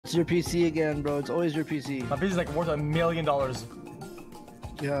It's your PC again, bro. It's always your PC. My PC is like worth $1 million.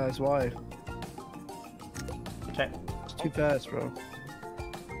 Yeah, that's why. Okay. It's too fast, bro.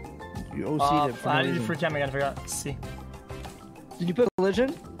 You OC'd it for no I need to reason. free cam again. I forgot. See. Did you put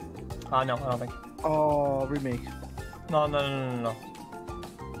collision? No, I don't think. Oh, remake. No.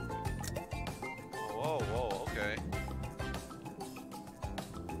 Whoa, okay.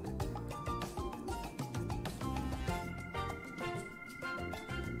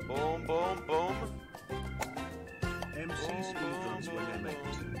 Boom, boom, boom. MC speedruns when they make.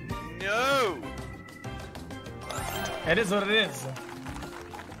 No! It is what it is.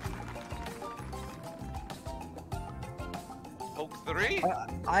 Poke 3?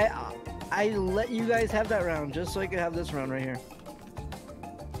 I let you guys have that round just so I could have this round right here.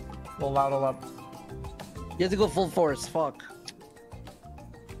 Roll out, roll up. You have to go full force. Fuck.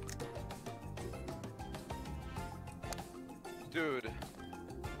 Dude.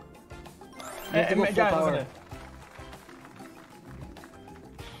 You have to go full guys, power. listen.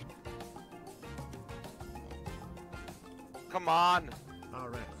 Come on.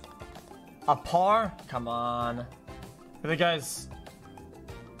 RF. A par? Come on. The guys.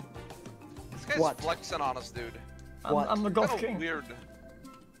 This guy's What? flexing on us, dude. I'm the golf Kinda king. weird.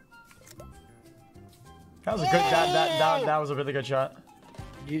 That was a good. That was a really good shot.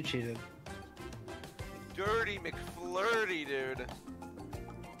 You cheated. Dirty McFlirty, dude.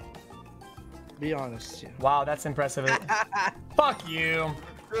 Be honest. Yeah. Wow, that's impressive. Fuck you.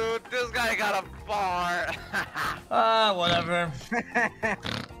 Dude, this guy got a bar. Whatever.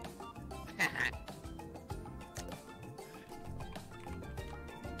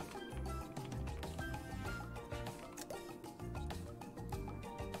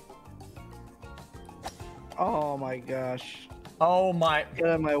 Oh my gosh. Oh my. Get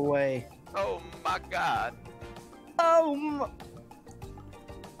out of my way. Oh my god. Oh my.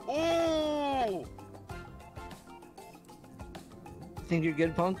 Ooh! Think you're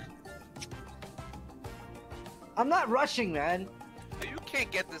good, punk? I'm not rushing, man. You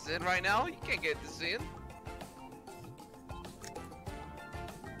can't get this in right now. You can't get this in.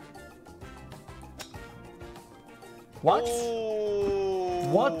 What? Ooh.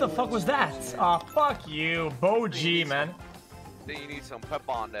 What the fuck was that? Ah, fuck you, Bo G, man. Then you need some pep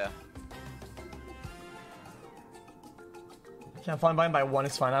on there. Can't find mine by one.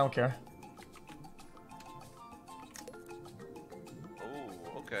 It's fine. I don't care.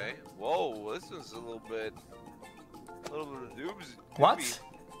 Oh, okay. Whoa, this is a little bit of doobs. What?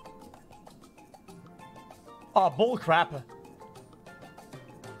 Oh, bull crap.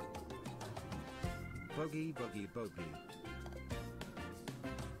 Bogey, bogey, bogey.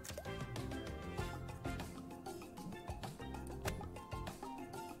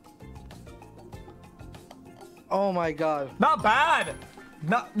 Oh my god. Not bad.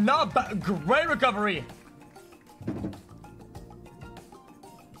 Not bad. Great recovery.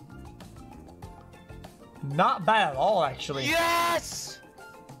 Not bad at all, actually. Yes!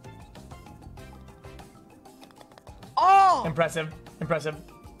 Oh! Impressive. Impressive.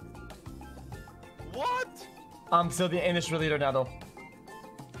 What? I'm still the industry leader now, though.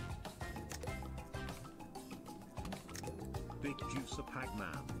 Big juicer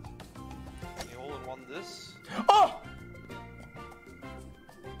Pac-Man. Can you hole in one this? Oh!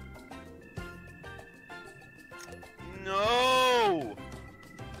 No!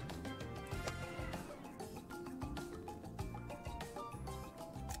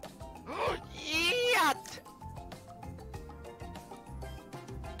 Yet!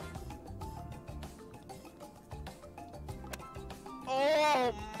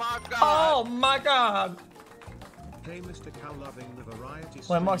 Oh my god! Oh my god! Hey, Mr. Cow loving the variety.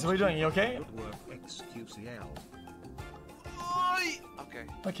 Wait, Moxy, what are you streams. doing? You okay? Good work, xQcl. Okay.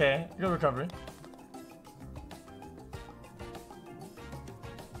 Okay, good recovery.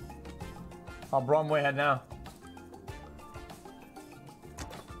 Oh, bro, I'm way ahead now.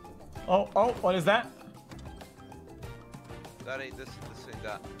 Oh, what is that? That ain't this ain't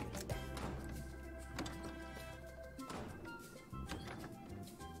that.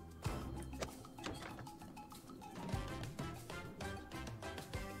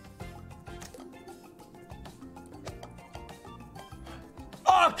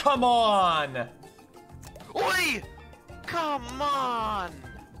 Oh, come on! Oi! Come on!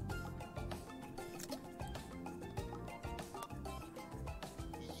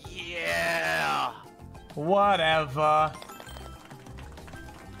 Yeah! Whatever.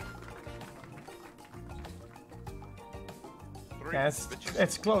 Three Yeah, bitches.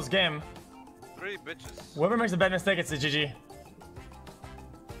 it's close game. Three bitches. Whoever makes a bad mistake, it's a GG.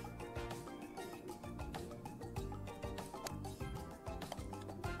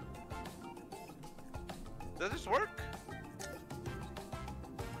 Does this work?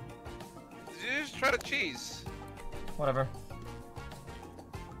 Did you just try to cheese? Whatever.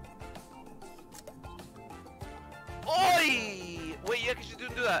 Oi! Wait, yeah, 'cause you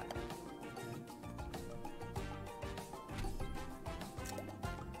didn't do that.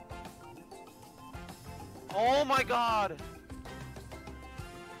 Oh my god!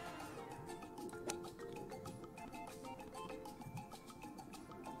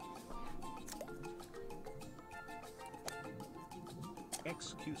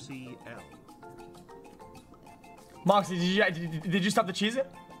 xQcl. Moxy, did you stop the cheese?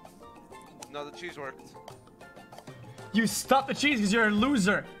 No, the cheese worked. You stopped the cheese because you're a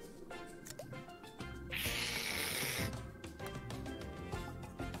loser.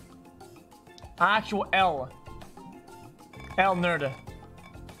 Actual L. L nerd.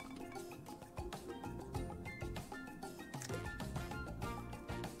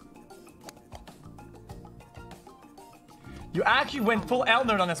 You actually went full L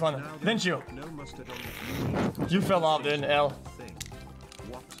nerd on this one, didn't you? No mustard on the You fell off, didn't L? thing.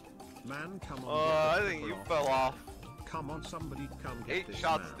 What? Man, come on. get I the think you pepper fell off. Come on, somebody come get 8 this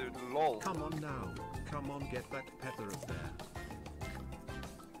shots, man. dude. Lol. Come on now. Come on, get that pepper up there.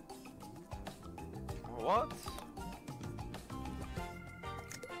 What?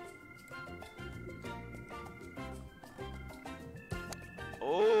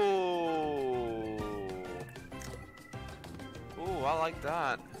 Oh. Oh, I like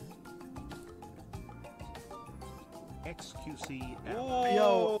that. xQcl. Ooh.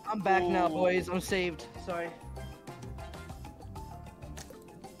 Yo, I'm back now, boys. I'm saved. Sorry.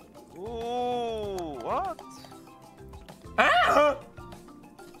 Ooh, what? Ah!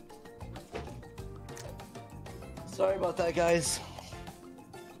 Sorry about that, guys.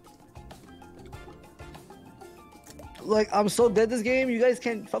 Like, I'm so dead this game, you guys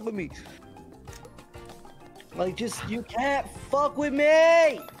can't fuck with me. Like, just, you can't fuck with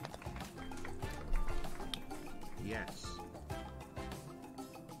me! Yes.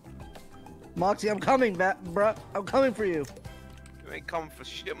 Moxy, I'm coming back, bruh. I'm coming for you. You ain't coming for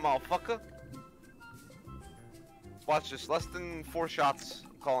shit, motherfucker. Watch this. Less than 4 shots.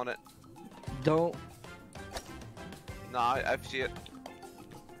 I'm calling it. Don't. Nah, I see it.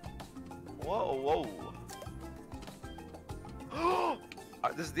 Whoa, whoa.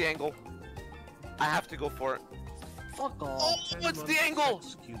 Alright, this is the angle. I have to go for it. Fuck off. Oh, 10 what's the months angle?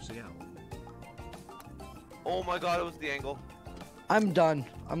 xQcl. Oh my god, it was the angle. I'm done.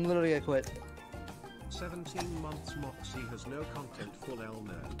 I'm literally gonna quit. 17 months Moxy has no content full L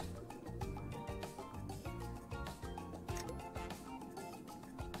nerd.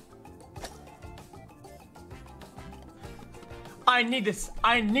 I need this.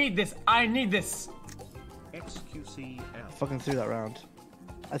 I need this. I need this. xQcl. Fucking threw that round.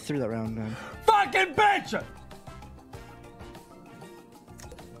 I threw that round, man. Fucking bitch!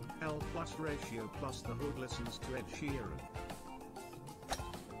 L plus ratio plus the hood listens to Ed Sheeran.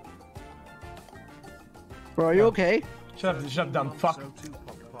 Bro, are you okay? Shut up, dumb fuck. So too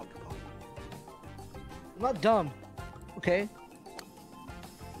pop, pop, pop. I'm not dumb. Okay?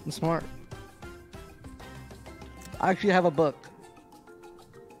 I'm smart. I actually have a book.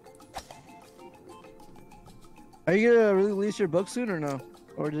 Are you gonna release your book soon or no?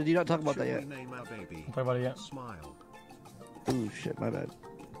 Or did you not talk about that Shall yet? we name our baby? Talk about it yet. Smile. Ooh, shit, my bad.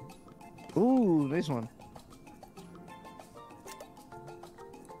 Ooh, nice one.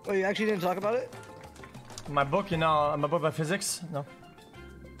 Oh, you actually didn't talk about it? My book, you know, my book about physics. No.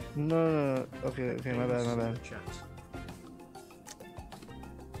 No. Okay, my bad. Chat.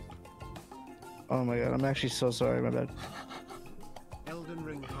 Oh my god, I'm actually so sorry, my bad. Elden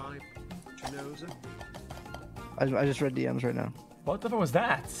Ring hype. Chinoza. I just read DMs right now. What the fuck was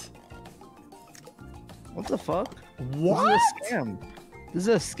that? What the fuck? What? This is a scam. This is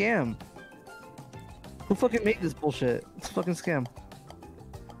a scam. Who fucking made this bullshit? It's a fucking scam.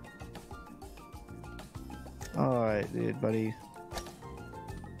 Alright, dude, buddy.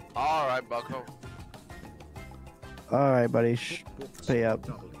 Alright, bucko. Alright, buddy. Pay up.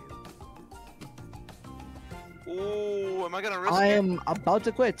 Ooh, am I gonna risk I it? am about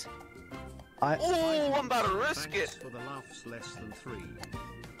to quit. Ooh, I'm about to risk Thanks it. for the laughs less than 3.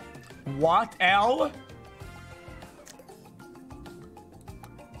 What? L?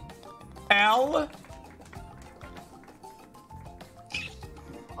 L?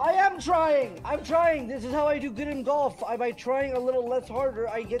 I am trying! I'm trying! This is how I do good in golf. By trying a little less harder,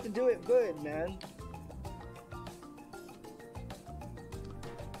 I get to do it good, man.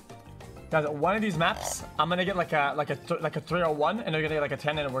 Guys, one of these maps, I'm gonna get like a 301, and they're gonna get like a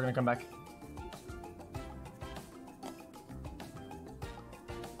 10, and we're gonna come back.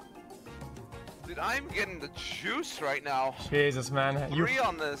 Dude, I'm getting the juice right now. Jesus, man. Three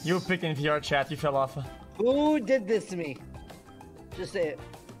on this. You picked in VR chat. You fell off. Who did this to me? Just say it.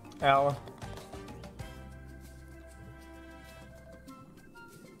 L.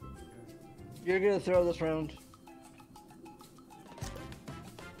 You're gonna throw this round.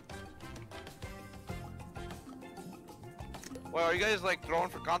 Well, are you guys like throwing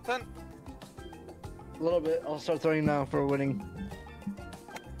for content? A little bit. I'll start throwing now for winning.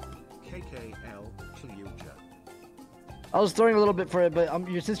 KKL Chiliuja. I was throwing a little bit for it, but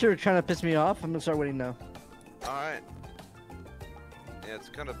since you're trying to piss me off, I'm gonna start winning now. Alright. Yeah, it's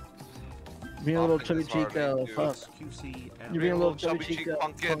kind of... Being a little chubby cheek, fuck. xQc You're being a little chubby cheek,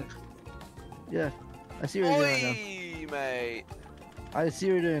 pumpkin. punk. Yeah, I see what you're doing right Oi, mate. now. I see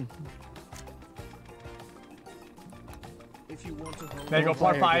what you're doing. If you want to hold There you go,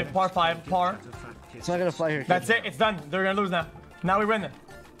 par 5, par 5, par. It's not gonna fly here. That's it, it's done. They're gonna lose now. Now we win.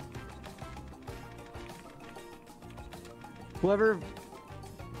 Whoever.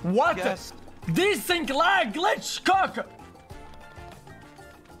 What? Yes. Desync lag glitch cock.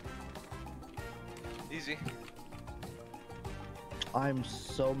 Easy. I'm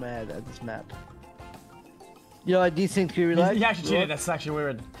so mad at this map. Yo, I desynced you, relax. He actually cheated, that's actually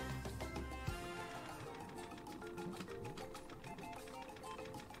weird.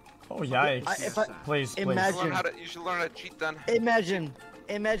 Oh yikes. Please, please. Imagine. You should learn how to cheat then. Imagine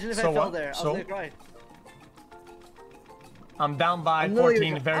if I fell there. I was gonna cry. I'm down by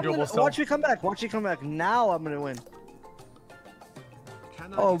 14, very doable still. Watch me come back. Watch me come back. Now I'm gonna win.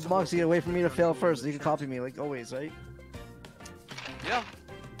 Oh, Moxy, wait for me to fail first. You can copy me like always, right? Yeah.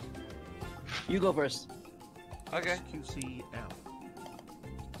 You go first. Okay. xQcl.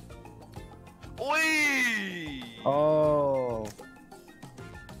 Oi! Oh.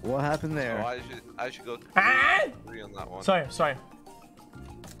 What happened there? Oh, I should go three on that one. Sorry.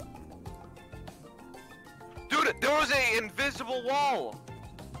 Dude, there was a invisible wall.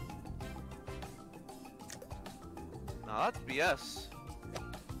 No, that's BS.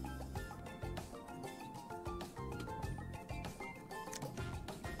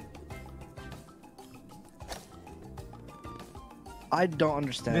 I don't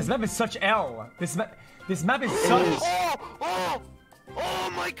understand. This map is such L. This map is such.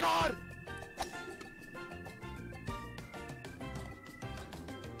 Oh my god!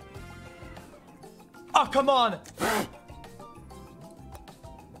 Oh come on!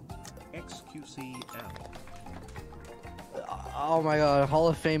 xQcl. Oh my god, Hall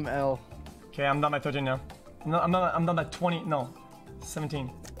of Fame L. Okay, I'm done by 13 now. No, I'm done by 20. No,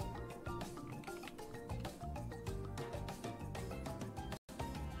 17.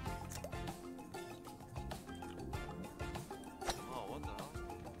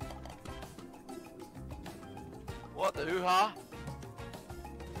 What the hoo-ha?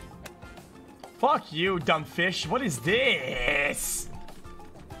 Fuck you, dumb fish. What is this?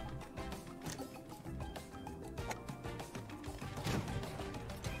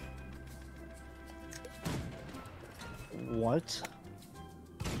 What?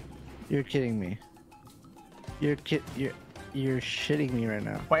 You're kidding me. You're shitting me right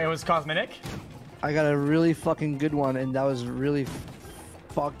now. Wait, it was cosmetic? I got a really fucking good one, and that was really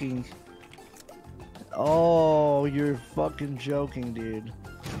fucking. Oh, you're fucking joking, dude.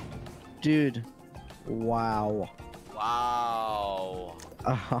 Dude. Wow. Wow.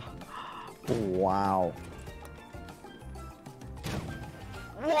 Wow.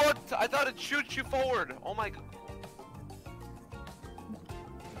 What? I thought it shoots you forward. Oh my god.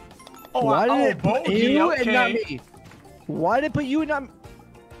 Oh, why did it put bogey, you okay. and not me? Why did it put you and not me?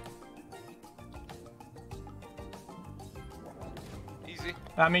 Easy.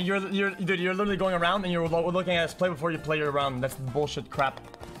 I mean, you're literally going around and you're looking at us play before you play your round. That's bullshit crap.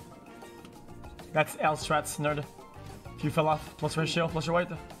 That's L strats, nerd. If you fell off, plus ratio, plus your weight.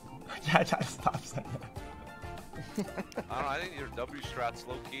 Yeah, stop saying that. I don't know, I think your W strats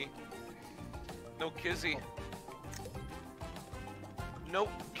low key. No kizzy. No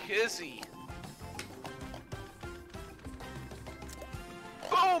kizzy.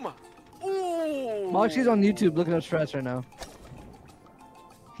 Boom! Ooh! Moxie's on YouTube looking up strats right now.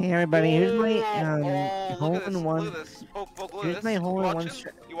 Hey everybody, here's my hole in one. Look at this. Poke, look Here's at my this. hole You in one watching?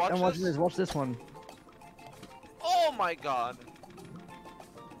 strat. You watch I'm watching this? this. Watch this one. Oh my god.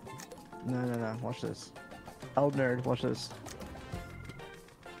 No. Watch this. L nerd, watch this.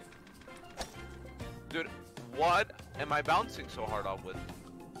 Dude, what am I bouncing so hard off with?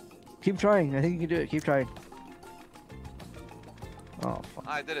 Keep trying. I think you can do it. Keep trying. Oh, fuck.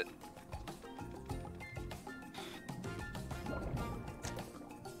 I did it.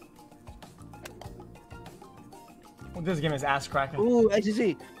 Well, this game is ass cracking. Ooh,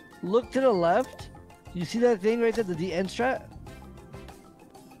 xQc. Look to the left. You see that thing right there, the end strat?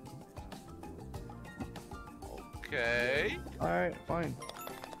 Okay. Alright, fine.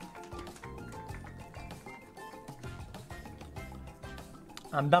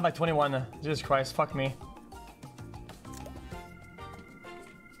 I'm down by 21. Jesus Christ, fuck me.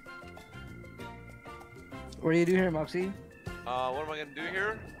 What do you do here, Moxy? What am I gonna do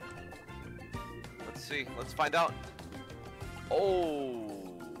here? Let's see. Let's find out. Oh.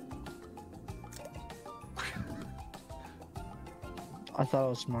 I thought it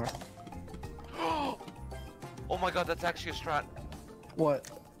was smart. Oh my god, that's actually a strat. What?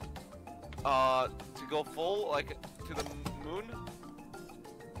 To go full, like, to the moon?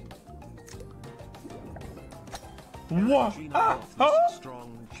 What?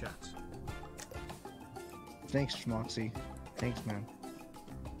 Strong chat. Thanks, Moxy. Thanks, man.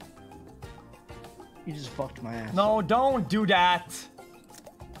 You just fucked my ass. No, don't do that.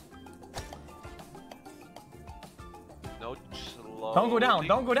 No, slow. Don't go down.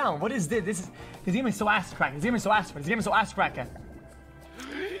 Don't go down. What is this? This game is so ass crack. This game is so ass crack. This game is so ass crack.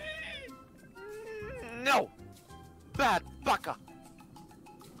 No! Bad baka!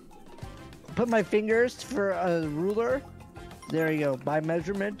 Put my fingers for a ruler. There you go. By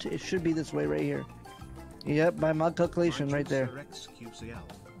measurement, it should be this way right here. Yep, by my calculation right there. xQcl.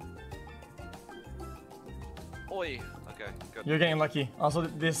 Oi. Okay, good. You're getting lucky. Also,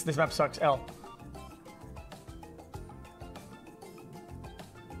 this map sucks. L.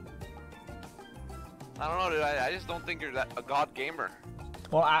 I don't know, dude. I just don't think you're that a god gamer.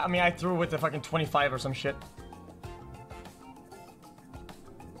 Well, I mean, I threw with the fucking 25 or some shit.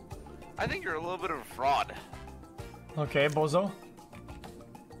 I think you're a little bit of a fraud. Okay, bozo.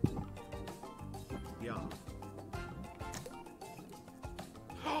 Yeah.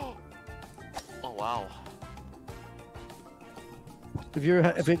 Oh wow.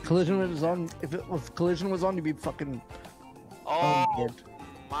 If collision was on, you'd be fucking. Oh dead.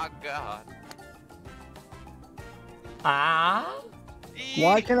 my god. Ah.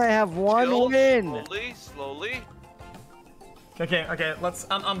 Why can I have one Chill, win? Slowly. Okay. Let's.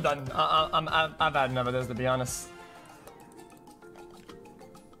 I'm done. I've had enough of this, to be honest.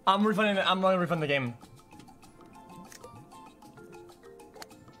 I'm refunding. I'm gonna refund the game.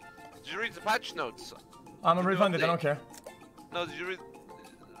 Did you read the patch notes? I'm gonna The new refund it. I update. don't care. No, did you read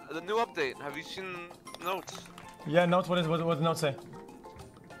the new update? Have you seen notes? Yeah, notes. What does the note say? It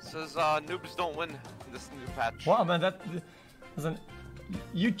says noobs don't win in this new patch. Wow, man, that doesn't.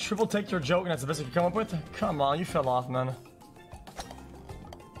 You triple take your joke, and that's the best you can come up with. Come on, you fell off, man.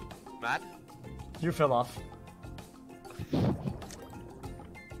 Matt? You fell off.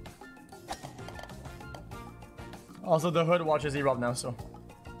 Also, the hood watches E-Rob now, so.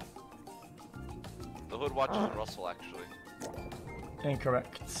 The hood watches Russell, actually.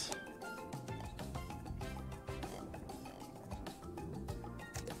 Incorrect.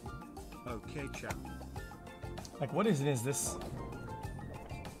 Okay, chap. Like, what is this?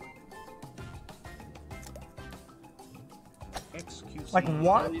 xQc. Like,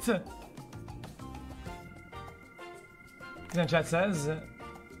 what? Then chat says,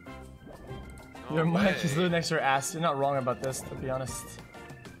 your mic is literally next to your ass. You're not wrong about this, to be honest.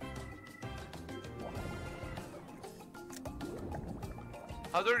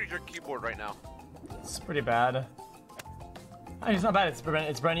 How dirty is your keyboard right now? It's pretty bad. It's not bad. It's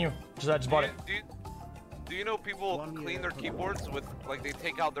brand new. I just bought it. Do you know people clean their keyboards with, like, they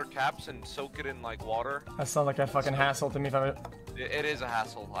take out their caps and soak it in, like, water? That sounds like a fucking hassle to me if I. It is a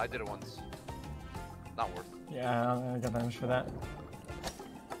hassle. I did it once. Not worth it. Yeah, I don't got that much for that.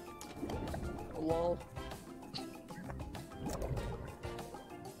 Lol.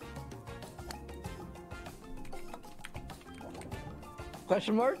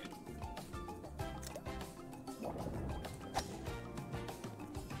 Question mark?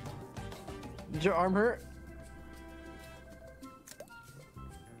 Did your arm hurt?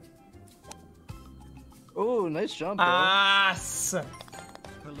 Oh, nice jump, bro. Ass!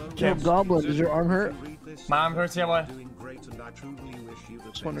 Hello, Yo, Goblin, does your arm hurt? My arm hurts, yeah, boy. Doing great, and I truly wish you the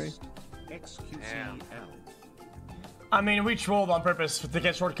Just wondering. best. xQcl. I mean, we trolled on purpose to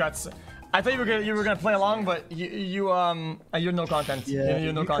get shortcuts. I thought you were gonna play along, but you're no content. Yeah,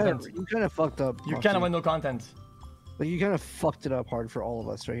 you're no content. You kind of fucked up. You Moxy. kind of went no content. Like, you kind of fucked it up hard for all of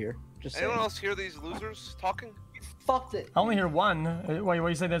us right here. Just Anyone saying. else hear these losers talking? Fucked it. I only hear one. What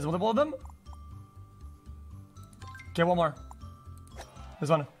you say? There's multiple of them? Okay, one more. There's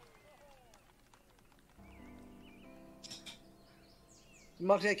one.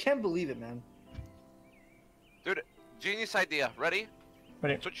 Moxie, I can't believe it, man. Dude, genius idea. Ready?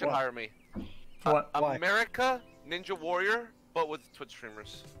 Ready? Twitch should hire me. For what? Why? America Ninja Warrior but with Twitch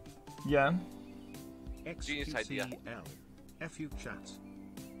streamers. Yeah. Genius idea. xQcl. FU chat.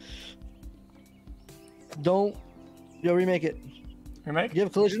 Don't. Yo, remake it. Remake? You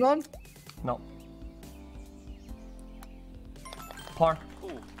have collision on? No. Par.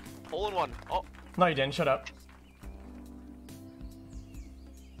 Ooh, hole in one. Oh, No, you didn't. Shut up.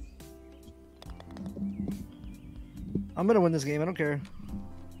 I'm gonna win this game. I don't care.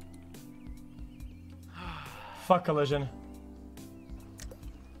 Fuck collision.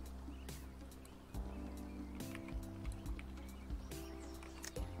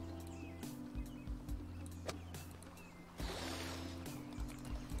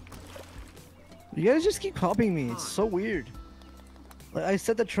 You guys just keep copying me. It's so weird. Like, I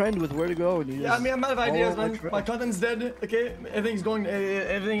set the trend with where to go, and you Yeah, just I mean, I'm out of ideas, follow man. trend. My content's dead. Okay, everything's going.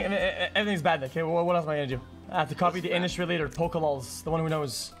 Everything's bad. Okay, what else am I gonna do? I have to copy the industry leader, Pokelols, the one who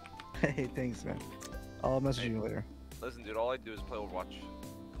knows. Hey, thanks, man. I'll message you later. listen, dude. All I do is play Overwatch.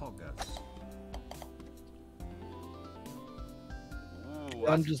 Poggers. Ooh,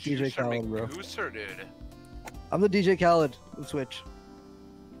 I'm that's just DJ Juicer Khaled, bro. McGooser, dude. I'm the DJ Khaled of Switch.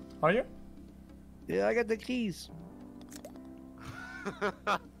 Are you? Yeah, I got the keys.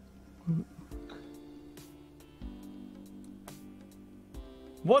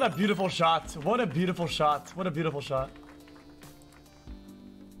 What a beautiful shot! What a beautiful shot! What a beautiful shot!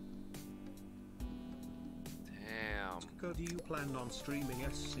 Damn. Do you plan on streaming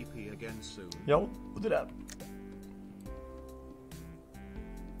SCP again soon? Yo, we'll do that.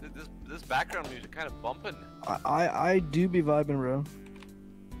 This background music kind of bumping. I do be vibing, bro.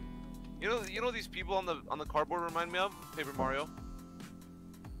 You know these people on the cardboard remind me of Paper Mario.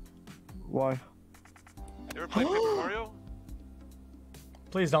 Why? You ever played Paper Mario?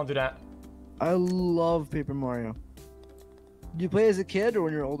 Please don't do that. I love Paper Mario. Do you play as a kid or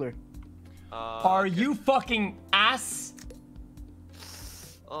when you're older? Are you fucking ass?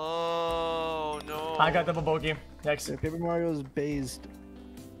 Oh no. I got double bogey. Next. Yeah, Paper Mario is based.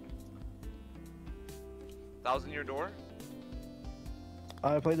 1,000-Year Door?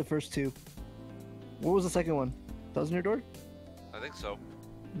 I played the first two. What was the second one? 1,000-Year Door? I think so.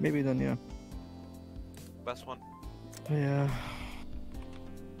 Maybe then, yeah. Best one. Yeah.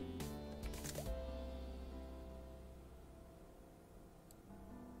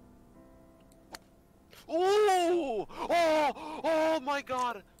 Ooh! Oh my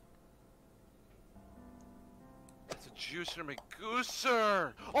god! That's a juicer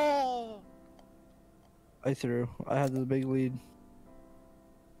McGooser! Oh! I threw. I had the big lead.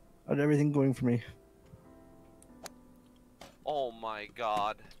 I had everything going for me. Oh my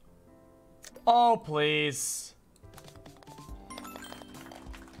god. Oh, please.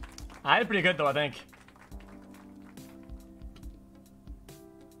 I did pretty good though, I think.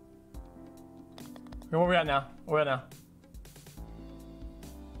 Where we at now? Where we at now?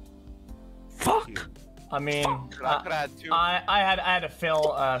 Fuck! I mean, I could have had two. I had a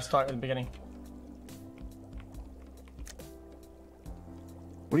fail start at the beginning.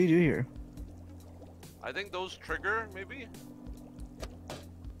 What do you do here? I think those trigger, maybe? I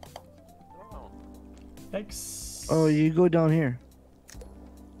don't know. Thanks. Oh, you go down here.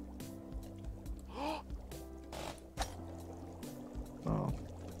 Oh.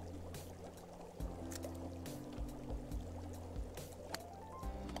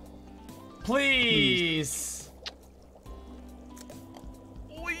 Please.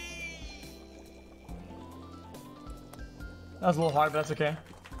 Whee! That was a little hard, but that's okay.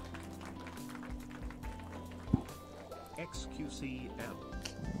 xQcl.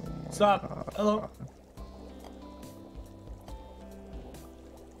 What's up? Hello.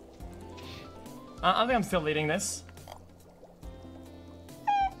 I think I'm still leading this.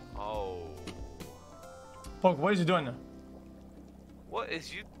 Oh. Poke, what is you doing? What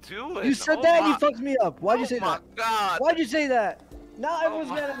is you doing? You said Oh that and my- you fucked me up. Why'd you say Oh my that? god. Why'd you say that? Now everyone's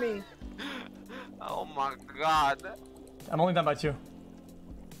my- mad at me. Oh my god. I'm only down by 2.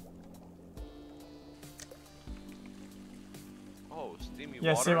 Oh, steamy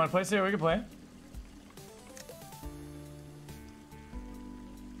Yeah, water. see, you wanna play? See, we can play.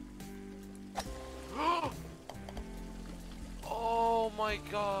 Oh my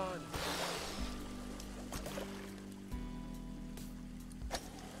god.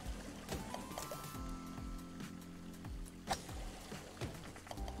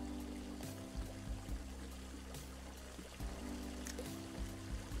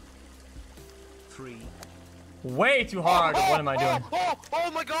 Three. Way too hard. What am I doing?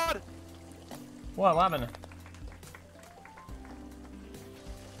 Oh my god. What happened?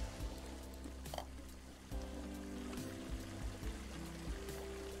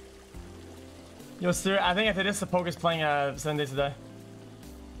 Yo, sir, I think after this, the Poke is playing 7 days today.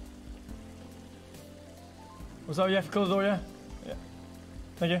 What's up? Yeah, close the door, yeah? Yeah.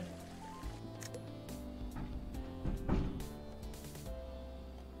 Thank you.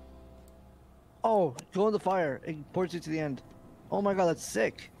 Oh, go in the fire. It ports you to the end. Oh my god, that's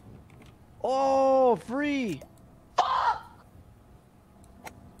sick. Oh, free.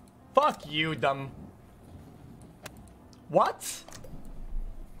 Fuck you, dumb. What?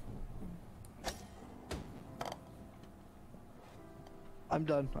 I'm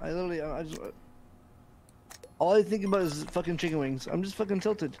done. I just. All I think about is fucking chicken wings. I'm just fucking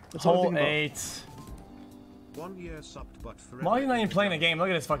tilted. That's all I Hole think about. 8. 1 year subbed, but forever. Why are you not even playing the game? Look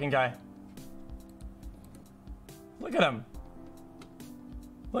at this fucking guy. Look at him.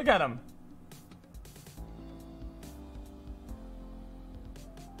 Look at him.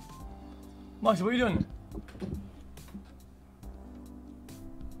 Moxy, what are you doing?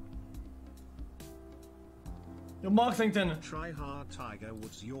 Yo, Moxington. Try hard, Tiger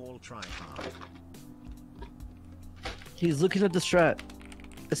Woods, y'all try hard. He's looking at the strat.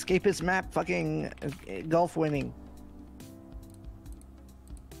 Escapist map, fucking golf winning.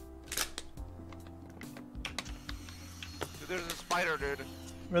 Dude, there's a spider, dude.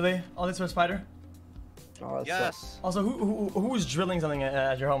 Really? All this for a spider? Oh, that Yes. sucks. Also, who was drilling something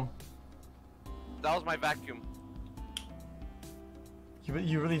at your home? That was my vacuum.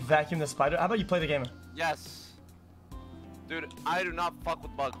 You really vacuumed the spider? How about you play the game? Yes. Dude, I do not fuck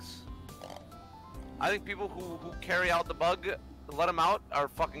with bugs. I think people who carry out the bug, let them out, are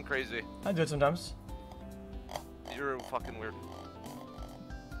fucking crazy. I do it sometimes. You're fucking weird.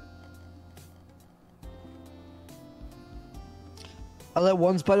 I let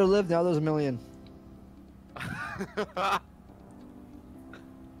one spider live, now there's a million.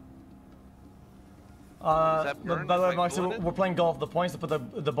 that burn? By the way, Like Moxy, bullet? we're playing golf. The point is to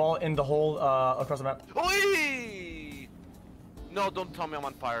put the ball in the hole across the map. Oi! No, don't tell me I'm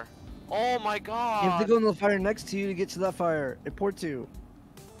on fire. Oh my god. You have to go in the fire next to you to get to that fire. It ports you.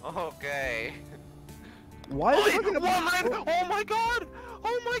 Okay. Why is Oi! it fucking Oh my god!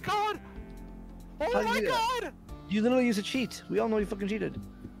 Oh my god! Oh How'd you my do that? god! You literally used a cheat. We all know you fucking cheated.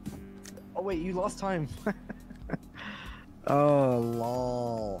 Oh wait, you lost time. Oh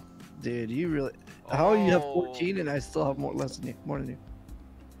lol. Dude, you really how you have 14 and I still have more than you.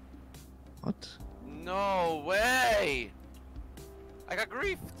 What? No way! I got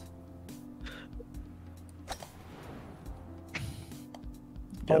griefed.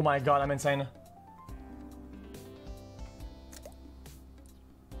 Oh my god, I'm insane.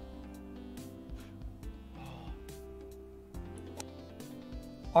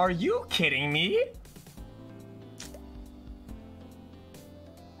 Are you kidding me?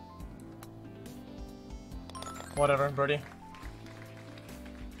 Whatever, birdie.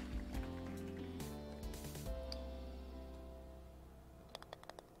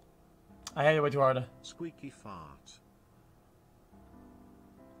 I hate it way too hard. Squeaky fart.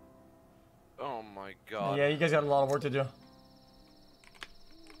 Oh my god. Yeah, you guys got a lot of work to do.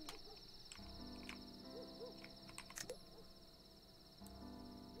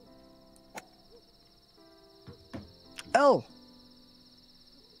 L.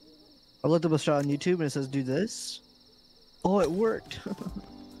 I looked up a shot on YouTube and it says do this. Oh, it worked.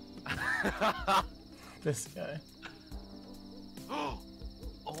 This guy. Oh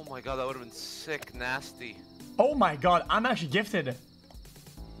my god, that would have been sick, nasty. Oh my god, I'm actually gifted.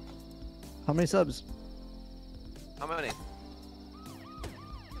 How many subs? How many?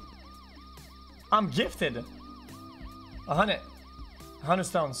 I'm gifted. 100. 100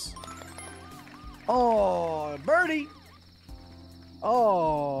 stones. Oh, birdie.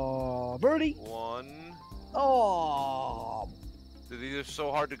 Oh, birdie. One. Oh, Dude, these are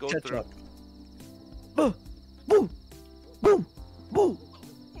so hard to go catch through. up. Boo, boo, boo, boo.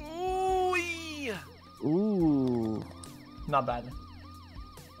 Ooh-wee. Ooh. Not bad.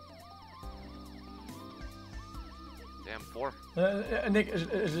 Damn, 4. Nick, je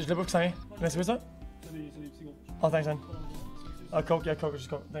l'ai pas que ça vient. Merci pour ça? Oh, thanks, man. Coke, yeah, Coke, just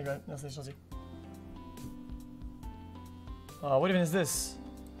Coke. Thank you, man. Merci, gentil. What even is this?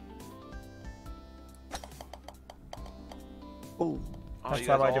 Oh. Oh, That's you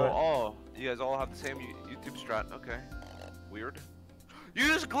how guys I do it. Oh, you guys all have the same YouTube strat. Okay. Weird. You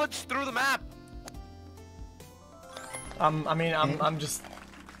just glitched through the map. I'm just.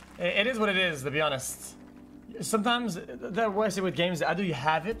 It is what it is, to be honest. Sometimes that what I say with games, either you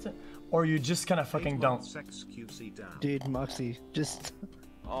have it or you just kind of fucking don't. xQc down. Dude, Moxy, just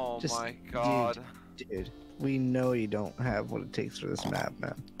Oh Just- my god. dude, we know you don't have what it takes for this map,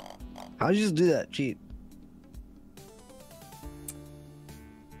 man. How'd you just do that? Cheat.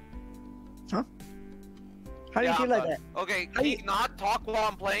 Huh? How do you feel like that? Okay, How can you- you not talk while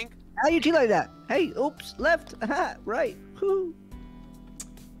I'm playing? How do you feel like that? Hey, oops, left, right. Whoo.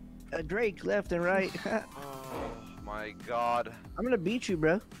 Drake, left and right. Oh my god. I'm gonna beat you,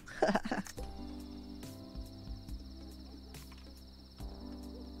 bro.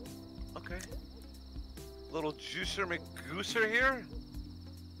 Okay. Little juicer McGooser here?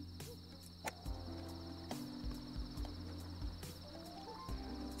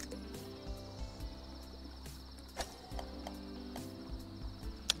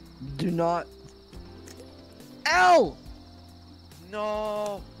 Do not. Ow!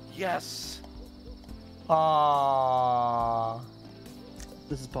 No. Yes.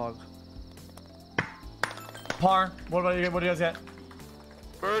 This is Pog. Par. What about you? What do you guys get?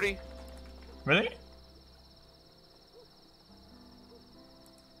 Birdie. Really?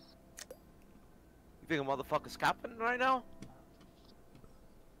 You think a motherfucker's capping right now?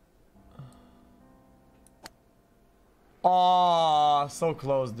 Oh, so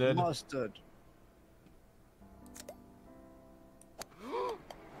close, dude. Mustard.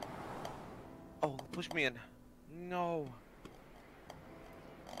 Oh, push me in. No.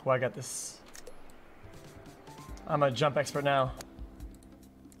 Well, I got this. I'm a jump expert now.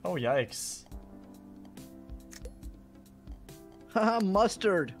 Oh, yikes. Haha,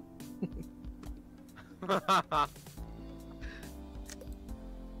 mustard.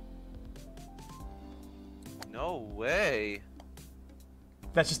 No way.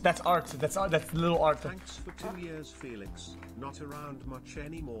 That's art. That's little art. Thanks for 2 years, Felix. Not around much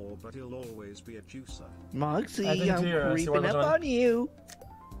anymore, but he'll always be a juicer. Moxy, I think I'm too, see creeping what up was on. on you.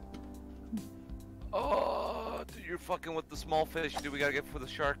 Oh, dude, you're fucking with the small fish. Dude, we gotta get for the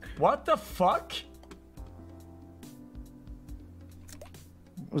shark. What the fuck?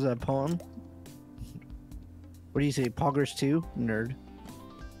 Was that a poem? What do you say, Poggers 2? Nerd.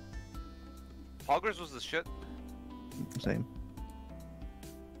 Poggers was the shit. Same.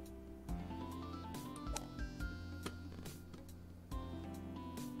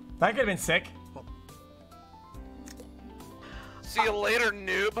 That could have been sick. Oh. See you later,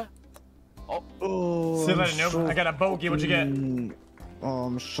 noob. Oh, Oh, See you I'm later, noob. I got a bogey. What'd you get? Oh,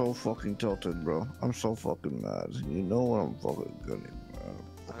 I'm so fucking tilted, bro. I'm so fucking mad. You know what I'm fucking getting, man.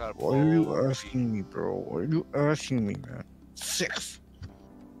 I got a Why are you bogey. asking me, bro? Why are you asking me, man? 6.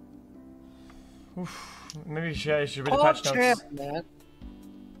 Maybe I should read the patch notes. champ, man.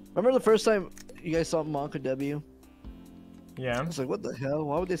 Remember the first time you guys saw Monka W? Yeah. I was like, what the hell?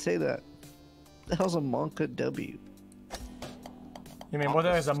 Why would they say that? The hell's a Monka W? You mean what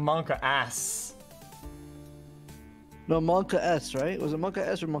is a monka ass? No, Monka S, right? Was it Monka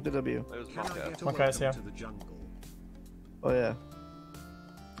S or Monka W? It was Can I Monka. get a Okay, welcome yeah. to the jungle? Oh yeah.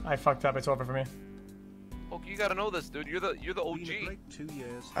 I fucked up. It's over for me. Oh, you gotta know this, dude. You're the Been a OG. great 2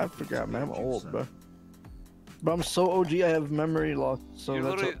 years. I Felix, forgot, be man. a I'm old, juicer. bro. But I'm so OG, I have memory loss. So You're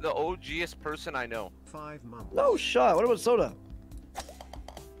that's literally the OGest person I know. 5 months. no shot. What about soda?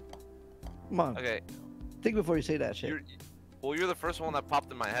 Come on. Okay, Think before you say that shit. you're the first one that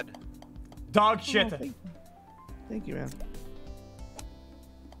popped in my head. Dog Oh, shit. thank you, man.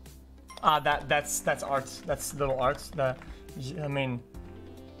 That's art. That's little art. I mean,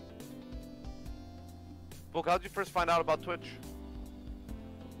 Book, how'd you first find out about Twitch?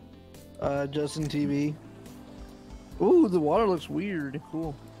 Justin TV. Ooh, the water looks weird.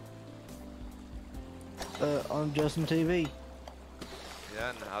 Cool. On Justin TV. Yeah,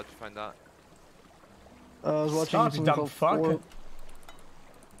 and how'd you find out? I was watching Stop, you something dumb called fuck.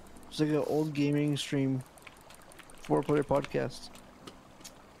 It's like an old gaming stream. 4-player podcast.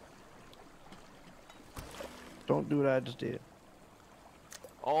 Don't do what I just did.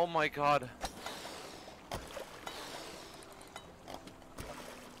 Oh my god.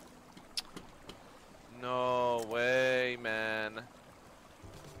 No way, man.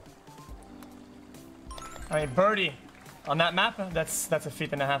 I mean, birdie on that map. That's a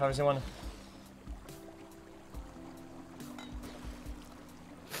feat and a half. I was the one.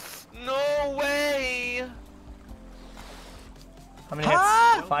 No way! How many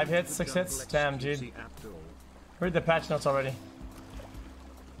Ah! hits? 5 hits, 6 hits. Damn, dude. xQc Abdul. Read the patch notes already.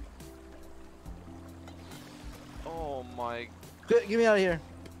 Oh my. Get me out of here.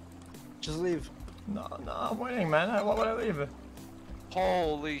 Just leave. No, I'm waiting, man. Why would I leave?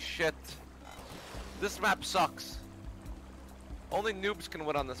 Holy shit. This map sucks. Only noobs can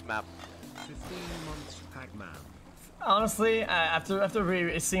win on this map. 15 months, Pac-Man. Honestly,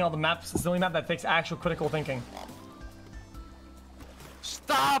 after seeing all the maps, it's the only map that takes actual critical thinking.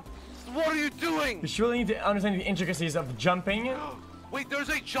 Stop! What are you doing? You surely need to understand the intricacies of jumping Wait, there's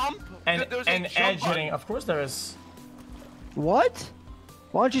a jump? and There's a jump edge button. hitting. Of course there is. What?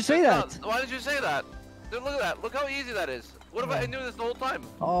 Why don't you say that? Why did you say that? Dude, look at that. Look how easy that is. What if I knew this the whole time?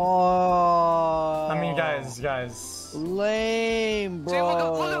 Oh. I mean, guys. Lame, bro. See,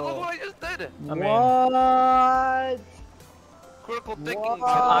 look what I just did. I mean, What? Critical thinking. What?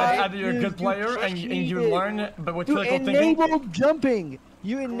 either you're a good player and you cheated. learn, but with You critical thinking. enabled jumping.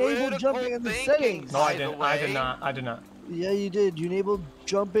 You enabled Critical jumping in the thinking. settings. No, I By the didn't. I did way. not. I did not. Yeah, you did. You enabled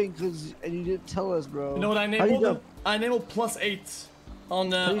jumping and you didn't tell us, bro. You know what I How do you enabled? jump? I enabled +8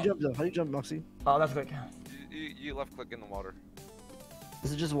 on. How do you jump though? How do you jump, Moxy? Oh, left click. You left click in the water.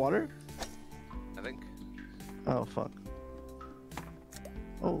 Is it just water? I think. Oh fuck.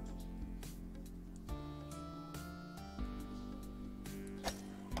 Oh.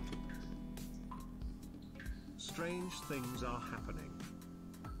 Strange things are happening.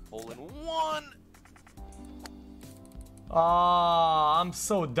 Hole in one. Ah, I'm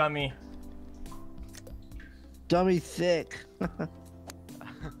so dummy. Dummy thick. Bro,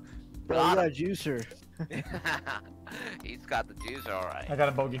 you got a juicer. He's got the juice, alright. I got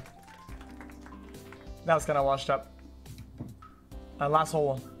a bogey. That was kind of washed up. Last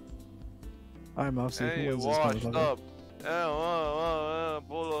hole. Alright, Moxy. Hey, Who wins this washed motherfucker? up.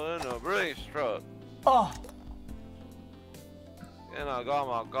 Pull in a brace truck. Oh, And I got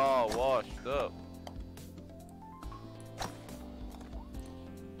my car washed up.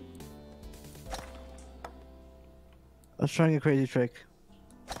 I was trying a crazy trick.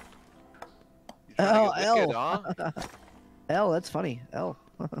 You trying to get wicked, L. huh? L, that's funny. L.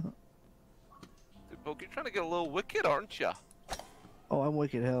 Dude, Poke, you're trying to get a little wicked, aren't ya? Oh, I'm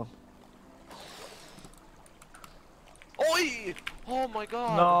wicked hell. Oi! Oh my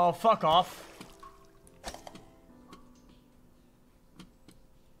god. no, fuck off.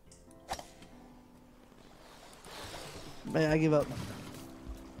 Man, I give up.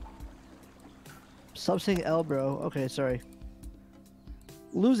 Stop saying L, bro. Okay, sorry.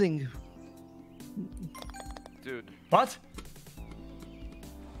 Losing. Dude, What?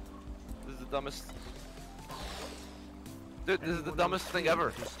 this is the dumbest. Dude, this is the Anyone dumbest thing feeling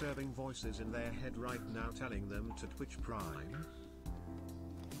ever. Disturbing voices in their head right now telling them to Twitch Prime.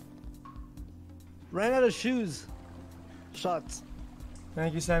 Ran out of shoes. Shots.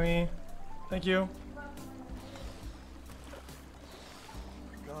 Thank you, Sammy. Thank you.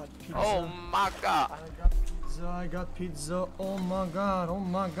 God, pizza. Oh my god. I got pizza. Oh my god. Oh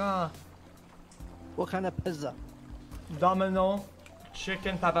my god. What kind of pizza? Domino,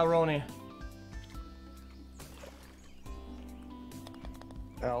 chicken pepperoni.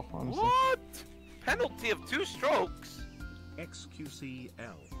 L, honestly. What? Penalty of 2 strokes? xQcl.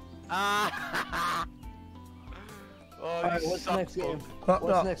 Ah. Oh, Alright, you what's the suck, next game? Poke.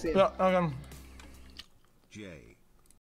 What's next game? Okay. J.